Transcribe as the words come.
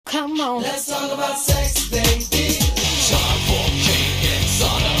Come on. Let's talk about sex, baby. Time for cake and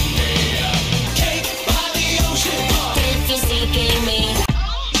sodomy. Cake by the ocean. If you're seeking me,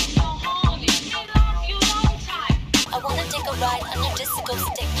 I wanna take a ride on your disco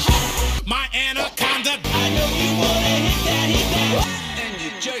stick. My anaconda. I know you wanna hit that, and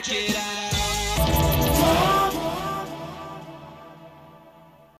you jerk it out.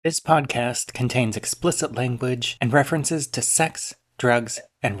 This podcast contains explicit language and references to sex, drugs,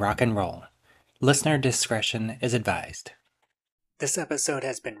 and rock and roll. Listener discretion is advised. This episode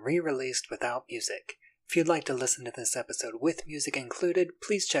has been re-released without music. If you'd like to listen to this episode with music included,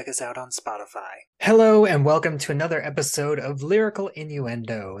 please check us out on Spotify. Hello, and welcome to another episode of Lyrical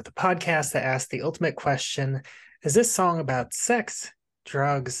Innuendo, the podcast that asks the ultimate question: is this song about sex,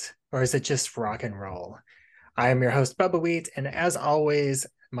 drugs, or is it just rock and roll? I am your host, Bubba Wheat, and as always,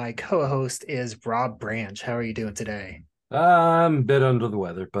 my co-host is Rob Branch. How are you doing today? I'm a bit under the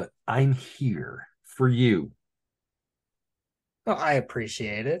weather, but I'm here for you. Well, I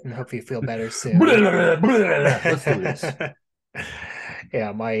appreciate it and hope you feel better soon. Let's do this.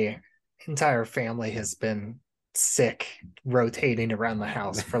 Yeah, my entire family has been sick, rotating around the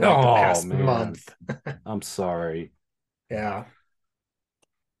house for like the past month. I'm sorry. Yeah.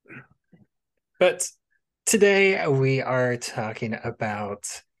 But today we are talking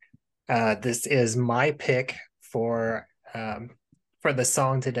about this is my pick for the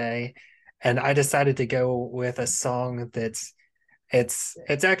song today, and I decided to go with a song that's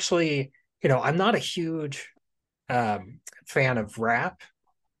it's actually, I'm not a huge fan of rap,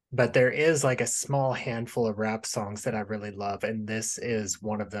 but there is like a small handful of rap songs that I really love, and this is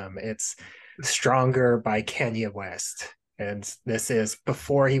one of them. It's Stronger by Kanye West. And this is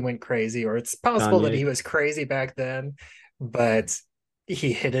before he went crazy, or it's possible Kanye. that he was crazy back then, but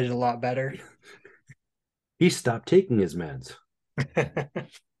he hit it a lot better. He stopped taking his meds.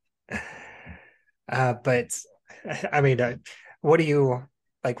 But I mean, what do you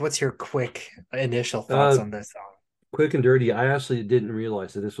like? What's your quick initial thoughts on this song? Quick and dirty. I actually didn't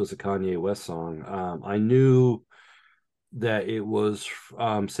realize that this was a Kanye West song. I knew that it was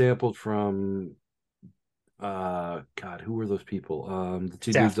sampled from God, who were those people? The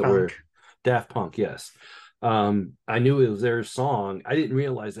two dudes that were Daft Punk, yes. I knew it was their song. I didn't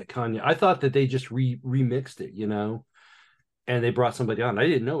realize that Kanye. I thought that they just remixed it, and they brought somebody on. I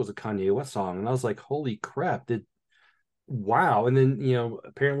didn't know it was a Kanye West song, and I was like, "Holy crap!" Wow. And then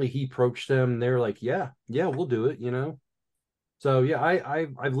apparently he approached them. They're like, "Yeah, we'll do it," So yeah,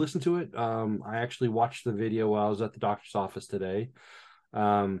 I've listened to it. I actually watched the video while I was at the doctor's office today.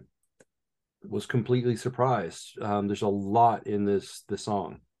 Was completely surprised. There's a lot in this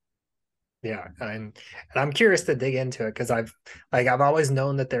song. Yeah, and I'm curious to dig into it because I've always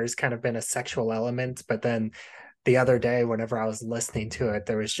known that there's kind of been a sexual element, but then the other day, whenever I was listening to it,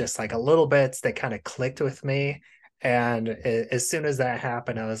 there was just like a little bit that kind of clicked with me, and as soon as that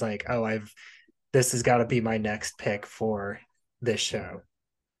happened, I was like, oh, this has got to be my next pick for this show.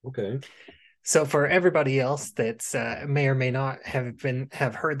 Okay. So for everybody else that may or may not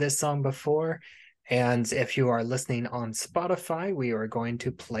have heard this song before, and if you are listening on Spotify, we are going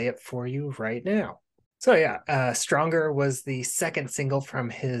to play it for you right now. So yeah, Stronger was the second single from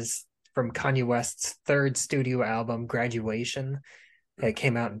Kanye West's third studio album, Graduation. It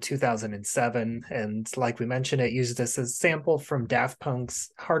came out in 2007, and like we mentioned, it used this as a sample from Daft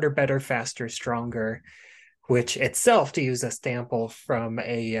Punk's Harder, Better, Faster, Stronger, which itself to use a sample from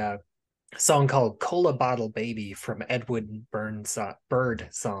a song called Cola Bottle Baby from Edwin Bird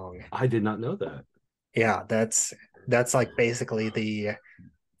song. I did not know that. Yeah, that's like basically the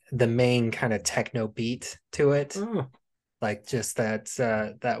main kind of techno beat to it. Oh. Like just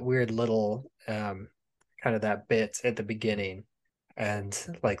that weird little kind of that bit at the beginning. And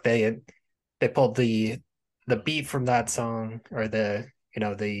like they pulled the beat from that song, or the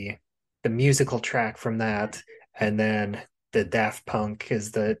musical track from that, and then the Daft Punk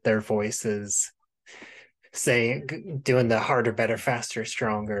is their voices doing the harder, better, faster,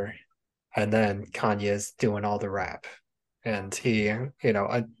 stronger, and then Kanye's doing all the rap, and he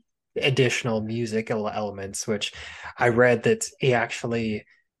additional musical elements, which I read that he actually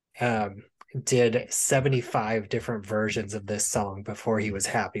did 75 different versions of this song before he was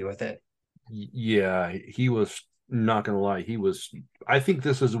happy with it. Yeah, he was not gonna lie. I think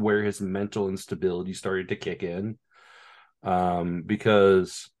this is where his mental instability started to kick in.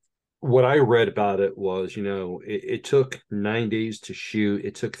 Because what I read about it was, it took 9 days to shoot.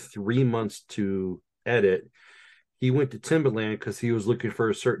 It took 3 months to edit. He went to Timbaland because he was looking for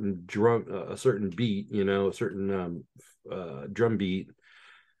a certain a certain beat, a certain drum beat.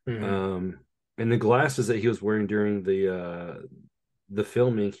 Mm-hmm. And the glasses that he was wearing during the the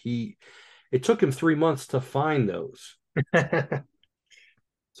filming, it took him 3 months to find those.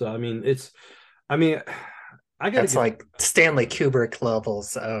 So I mean, I mean, I gotta That's give, like Stanley Kubrick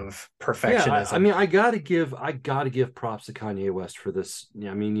levels of yeah, I perfectionism. mean, I gotta give props to Kanye West for this.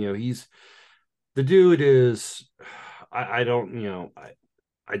 Yeah, I mean, he's the dude is, I don't,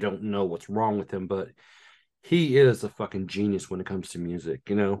 I don't know what's wrong with him, but he is a fucking genius when it comes to music.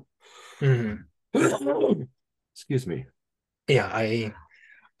 Mhm. Excuse me. Yeah, I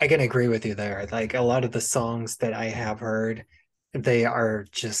can agree with you there. Like a lot of the songs that I have heard, they are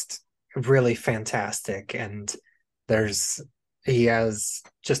just really fantastic. And there's he has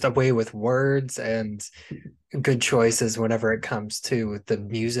just a way with words and good choices whenever it comes to the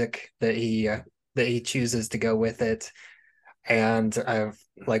music that he chooses to go with it. And I've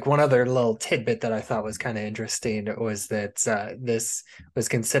like one other little tidbit that I thought was kind of interesting was that this was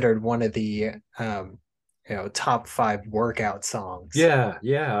considered one of the top five workout songs. Yeah,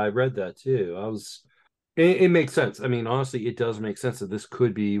 yeah, I read that too. It makes sense. I mean, honestly, it does make sense that this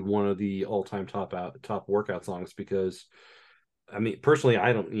could be one of the all-time top workout songs because I mean, personally,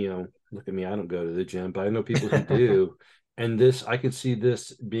 I don't, look at me, I don't go to the gym, but I know people who do. And I could see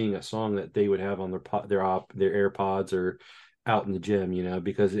this being a song that they would have on their AirPods or out in the gym,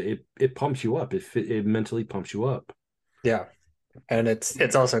 because it pumps you up. It mentally pumps you up. Yeah, and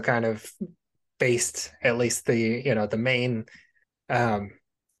it's also kind of based, at least um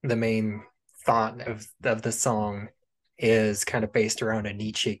the main thought of the song is kind of based around a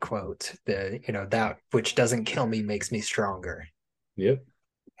Nietzsche quote, that which doesn't kill me makes me stronger. Yep.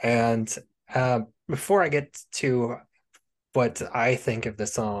 And before I get to what I think of the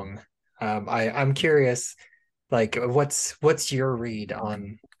song, I'm curious, like what's your read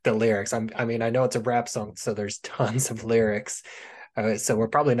on the lyrics? I mean, I know it's a rap song, so there's tons of lyrics, so we're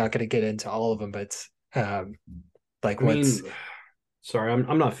probably not going to get into all of them, but um, like I mean, what's sorry,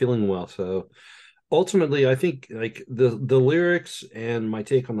 I'm not feeling well, so ultimately I think like the lyrics and my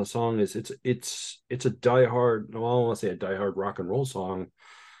take on the song is it's a diehard, well, I don't want to say a diehard rock and roll song,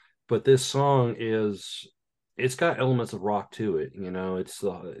 but this song it's got elements of rock to it. It's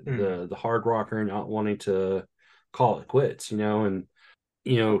mm, the hard rocker not wanting to call it quits, and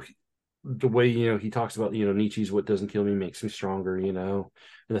you know the way he talks about Nietzsche's what doesn't kill me makes me stronger, and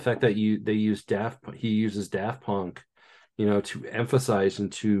the fact that he uses Daft Punk, to emphasize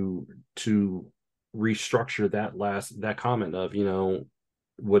and to restructure that comment of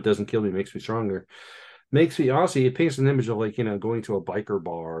what doesn't kill me makes me stronger, makes me, honestly, it paints an image of like going to a biker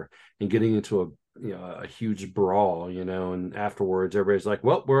bar and getting into a huge brawl, and afterwards everybody's like,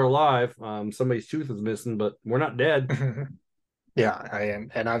 well, we're alive, somebody's tooth is missing, but we're not dead. yeah, I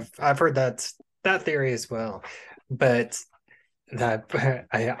am, and I've heard that theory as well, but that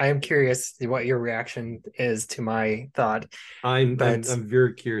I am curious what your reaction is to my thought. i'm i'm, But I'm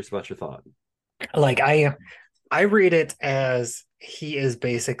very curious about your thought. like I read it as he is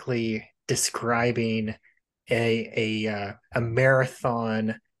basically describing a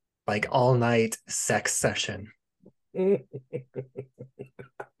marathon, like all night sex session, because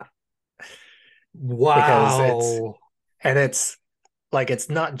Wow. it's like it's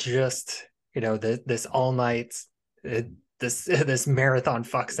not just this all night uh, this marathon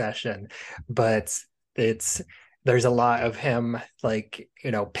fuck session, but it's there's a lot of him like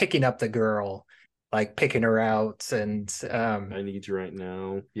picking up the girl, like picking her out, and I need you right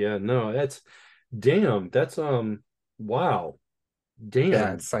now. Yeah, no, that's wow. yeah,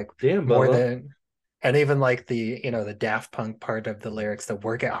 Damn. it's like Damn, more Bubba. than, and even like the Daft Punk part of the lyrics, the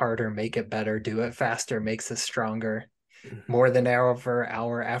work it harder, make it better, do it faster, makes us stronger, more than ever,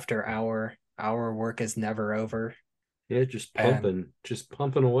 hour after hour, our work is never over. Yeah, And just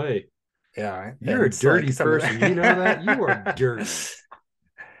pumping away. yeah, You're and a it's like dirty some of person. You know that? You are the dirty.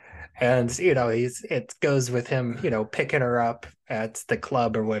 and it goes with him picking her up at the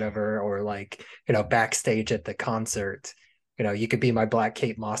club or whatever, or like backstage at the concert. You could be my black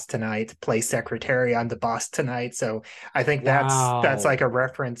Kate Moss tonight, play secretary, I'm the boss tonight. So I think that's like Wow. a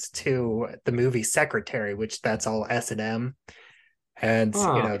reference to the movie Secretary, which that's all S&M. And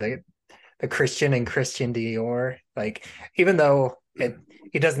Huh. the Christian and Christian Dior, like even though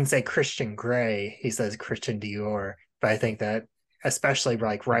he doesn't say Christian Grey, he says Christian Dior. But I think that especially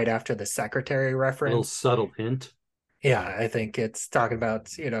like right after the secretary A little reference, subtle hint. yeah, I think it's talking about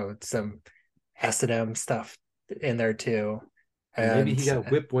some S&M stuff in there too. Or maybe And he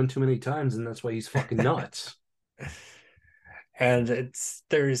got whipped one too many times and that's why he's fucking nuts. and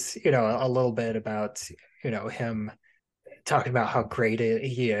there's a little bit about him talking about how great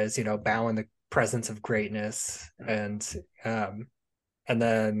he is, bowing the presence of greatness, um and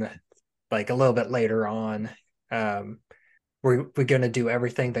then like a little bit later on, um we're gonna do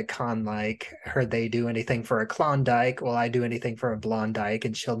everything that Con like. Heard they do anything for a Klondike. Well, I do anything for a Blondike,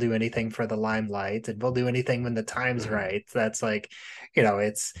 and she'll do anything for the Limelight, and we'll do anything when the time's right. That's like,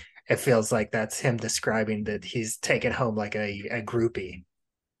 it feels like that's him describing that he's taken home like a groupie.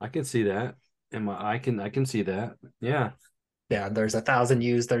 I can see that. I can see that. Yeah. Yeah, there's 1,000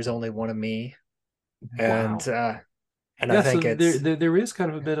 yous, there's only one of me. And Wow. and I Yeah, so think it's there is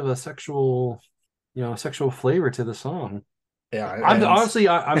kind of a bit of a sexual flavor to the song. yeah, I'm and honestly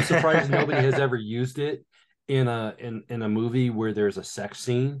I'm surprised nobody has ever used it in a movie where there's a sex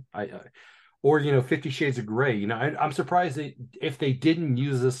scene. Or 50 Shades of Grey. I'm surprised that if they didn't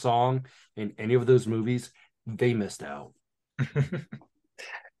use this song in any of those movies, they missed out.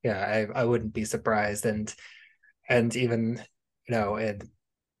 yeah, I wouldn't be surprised. And even, and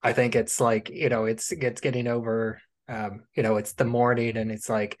I think it's like, it's getting over, it's the morning, and it's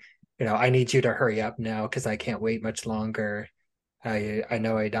like, I need you to hurry up now because I can't wait much longer. I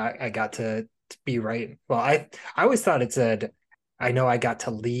know I got to be right. Well, I always thought it said, I know I got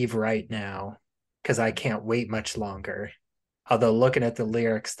to leave right now because I can't wait much longer. Although looking at the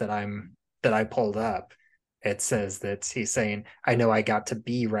lyrics that I pulled up, it says that he's saying, I know I got to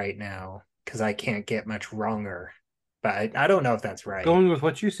be right now because I can't get much wronger. But I don't know if that's right. Going with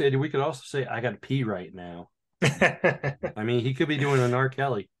what you said, we could also say, I got to pee right now. I mean, he could be doing an R.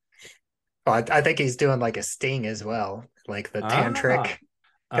 Kelly. Well, I think he's doing like a Sting as well, like the Ah, tantric,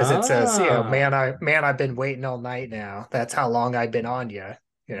 because it says, ah, man, I've been waiting all night now. That's how long I've been on you.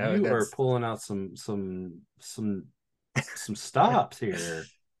 you are That's pulling out some stops here.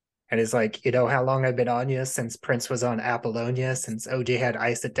 and it's like, how long I've been on you since Prince was on Apollonia, since OJ had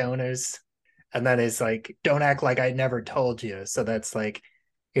isotoners, and then it's like, don't act like I never told you. So that's like,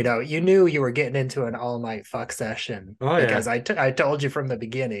 you knew you were getting into an all night fuck session Oh because yeah, I told you from the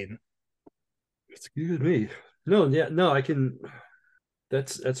beginning. excuse me. No, yeah, no, I can.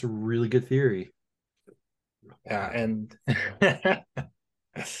 That's a really good theory. Yeah, Wow. and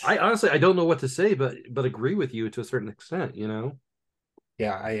I honestly I don't know what to say, but agree with you to a certain extent.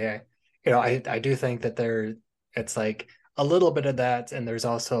 yeah, I do think that it's like a little bit of that, and there's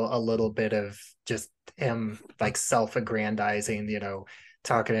also a little bit of just him like self-aggrandizing,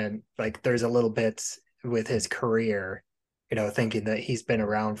 talking, and like there's a little bit with his career, thinking that he's been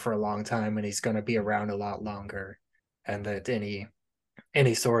around for a long time and he's going to be around a lot longer, and that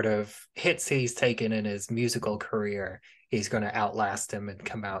any sort of hits he's taken in his musical career, he's going to outlast him and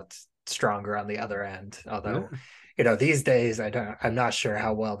come out stronger on the other end. Yeah. Although, these days I'm not sure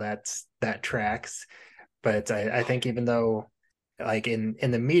how well that tracks. But I think even though, like in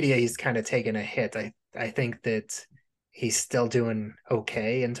the media, he's kind of taken a hit, I think that he's still doing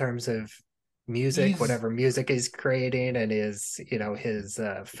okay in terms of music, He's whatever music he's creating, and his he's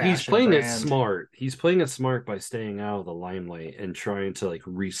fashion playing it brand. smart. He's playing it smart by staying out of the limelight and trying to like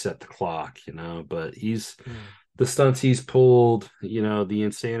reset the clock. But Mm. the stunts he's pulled, the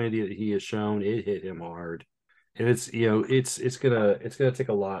insanity that he has shown, it hit him hard. And it's gonna take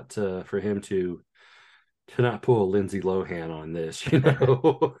a lot for him to not pull a Lindsay Lohan on this.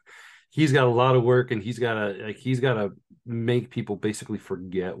 He's got a lot of work and he's gotta make people basically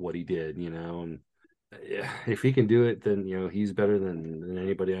forget what he did. And if he can do it, then he's better than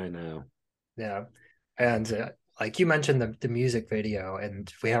anybody I know. Yeah. And like you mentioned the music video,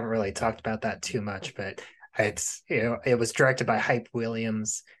 and we haven't really talked about that too much, but it was directed by Hype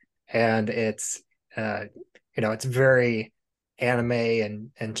Williams, and it's very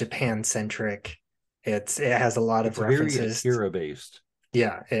anime and Japan centric. It has a lot of It's very references. Akira based.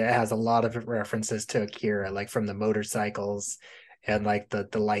 Yeah, it has a lot of references to Akira, like from the motorcycles and like the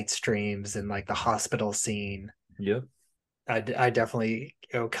light streams and like the hospital scene. Yep. I definitely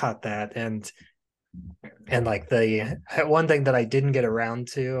caught that, and like the one thing that I didn't get around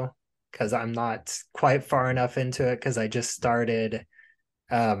to because I'm not quite far enough into it because I just started,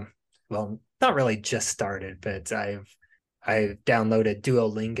 well, not really just started, but I've downloaded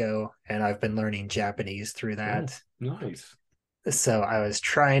Duolingo and I've been learning Japanese through Oh, that. nice. So I was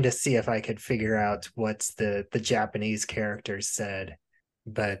trying to see if I could figure out what's the Japanese characters said,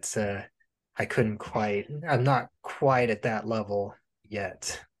 but I couldn't quite. I'm not quite at that level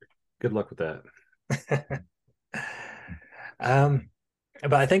yet. Good luck with that. um,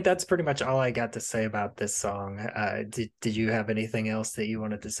 but I think that's pretty much all I got to say about this song. Did you have anything else that you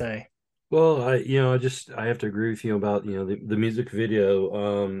wanted to say? Well, I have to agree with you about the music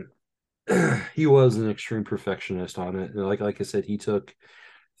video. He was an extreme perfectionist on it. And like I said, he took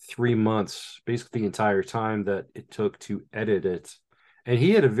 3 months, basically the entire time that it took to edit it. And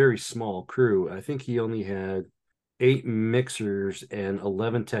he had a very small crew. I think he only had 8 mixers and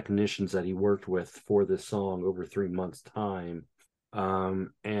 11 technicians that he worked with for this song over 3 months' time.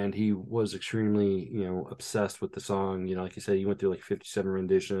 And he was extremely, obsessed with the song. Like you said, he went through like 57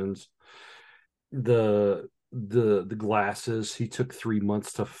 renditions. The glasses, he took 3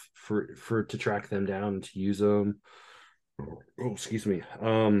 months to track them down and to use them. Oh, excuse me.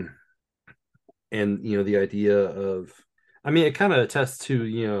 And the idea of, I mean, it kind of attests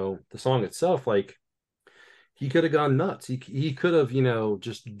to the song itself. Like, he could have gone nuts. He could have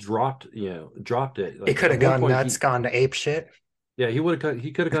just dropped it. Like, he could have at one gone point, nuts, gone to ape shit. yeah, he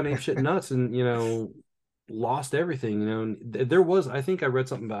could have gone ape shit nuts and lost everything. And there was, I think I read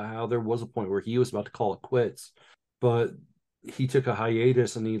something about how there was a point where he was about to call it quits, but he took a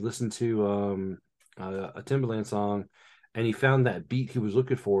hiatus and he listened to a Timbaland song, and he found that beat he was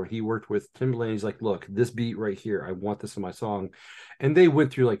looking for. He worked with Timbaland. He's like, look, this beat right here, I want this in my song. And they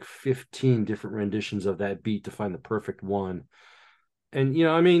went through like 15 different renditions of that beat to find the perfect one. And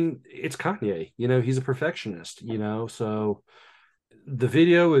I mean, it's Kanye. He's a perfectionist. So the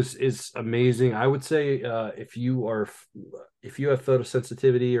video is amazing. I would say if you have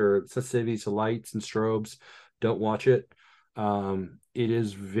photosensitivity or sensitivity to lights and strobes, don't watch it. It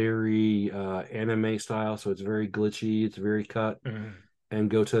is very anime style, so it's very glitchy, it's very cut. And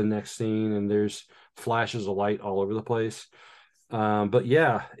go to the next scene and there's flashes of light all over the place. But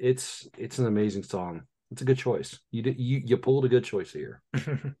yeah, it's an amazing song. It's a good choice. You pulled a good choice here.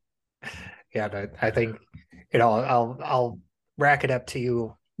 Yeah, I think I'll rack it up to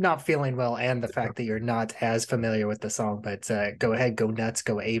you not feeling well and the fact that you're not as familiar with the song, but go ahead, go nuts,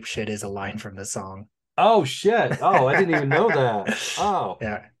 go ape shit is a line from the song. Oh shit. Oh, I didn't even know that. Oh.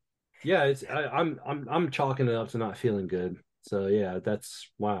 Yeah. Yeah, I'm chalking it up to not feeling good. So yeah,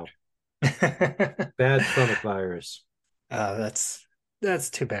 that's wow. Bad stomach virus. That's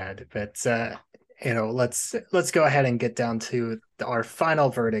too bad. But let's go ahead and get down to our final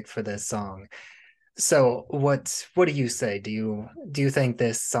verdict for this song. So what do you say? Do you think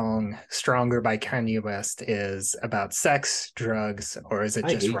this song "Stronger" by Kanye West is about sex, drugs, or is it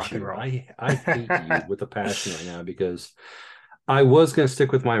just rock and roll? I hate you with a passion right now, because I was gonna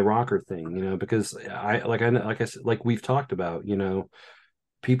stick with my rocker thing, because like I said, like we've talked about,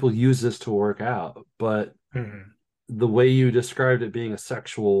 people use this to work out, but the way you described it being a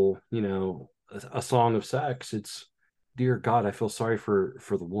sexual, a song of sex, it's, dear God, I feel sorry for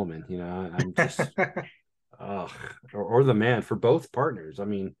the woman. I'm just, or the man, for both partners. I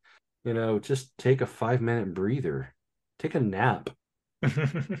mean, just take a 5-minute breather, take a nap.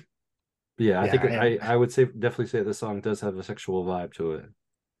 Yeah, I think I would definitely say the song does have a sexual vibe to it.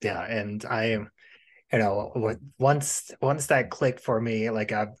 Yeah, and I am, once that clicked for me,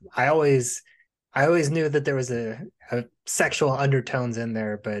 like I always knew that there was a sexual undertones in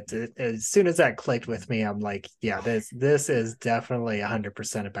there, but as soon as that clicked with me, I'm like, yeah, this is definitely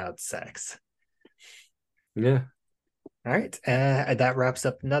 100% about sex. Yeah. All right, that wraps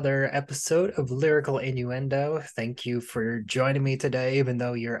up another episode of Lyrical Innuendo. Thank you for joining me today, even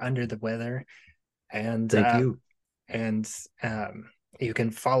though you're under the weather. And Thank you. And you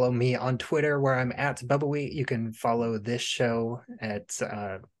can follow me on Twitter, where I'm at Bubbawheat. You can follow this show at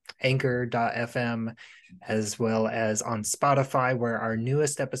anchor.fm, as well as on Spotify, where our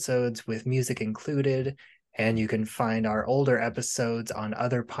newest episodes with music included, and you can find our older episodes on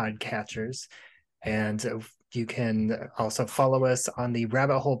other podcatchers. And you can also follow us on the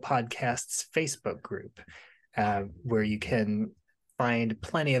Rabbit Hole Podcasts Facebook group, where you can find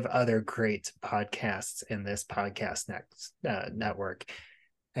plenty of other great podcasts in this podcast network.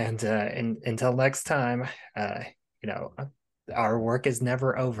 And until next time, our work is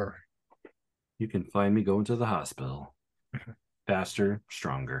never over. You can find me going to the hospital. Faster,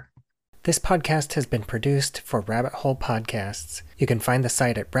 stronger. This podcast has been produced for Rabbit Hole Podcasts. You can find the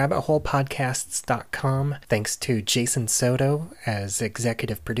site at rabbitholepodcasts.com. Thanks to Jason Soto as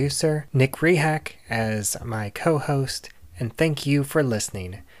executive producer, Nick Rehak as my co-host, and thank you for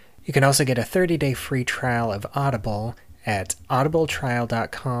listening. You can also get a 30-day free trial of Audible at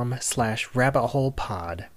audibletrial.com/rabbitholepod.